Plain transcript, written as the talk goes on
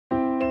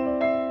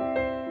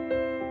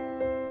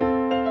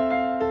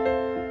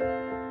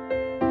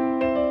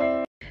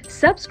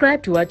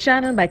Subscribe to our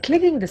channel by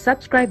clicking the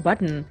subscribe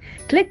button.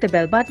 Click the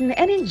bell button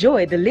and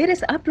enjoy the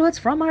latest uploads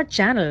from our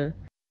channel.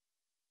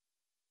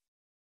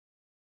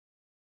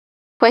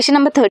 Question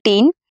number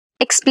 13.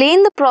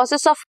 Explain the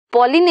process of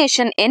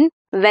pollination in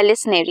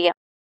Vallisneria.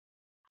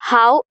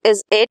 How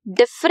is it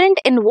different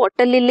in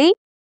water lily,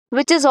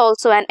 which is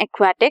also an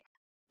aquatic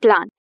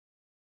plant?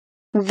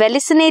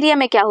 Vallisneria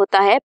में क्या होता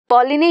है?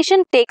 Pollination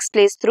takes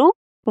place through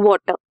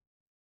water.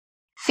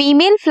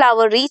 Female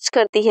flower reach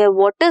करती है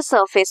water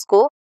surface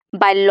को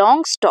bye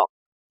long stock.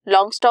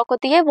 Long stock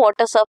होती है,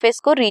 water surface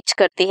को रीच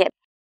करती है.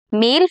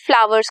 मेल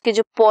फ्लावर्स के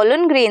जो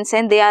पोलन ग्रेन्स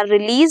हैं, they are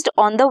released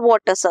on the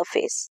water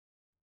surface.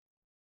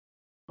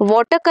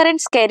 Water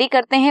currents carry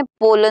करते हैं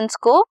पोलन्स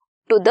को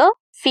to the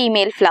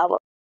female flower.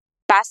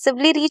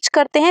 Passively reach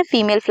करते हैं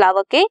फीमेल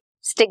फ्लावर के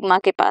स्टिग्मा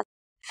के पास.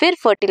 फिर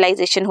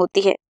फर्टिलाइजेशन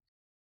होती है.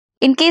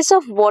 In case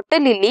of water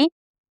lily,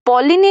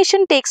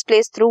 pollination takes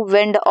place through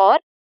wind और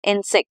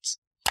इंसेक्ट्स.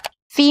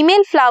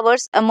 फीमेल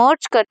फ्लावर्स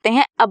emerge करते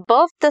हैं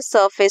above the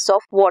surface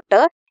of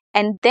water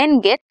and then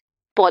get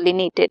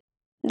pollinated.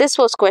 This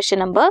was question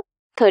number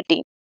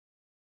 13.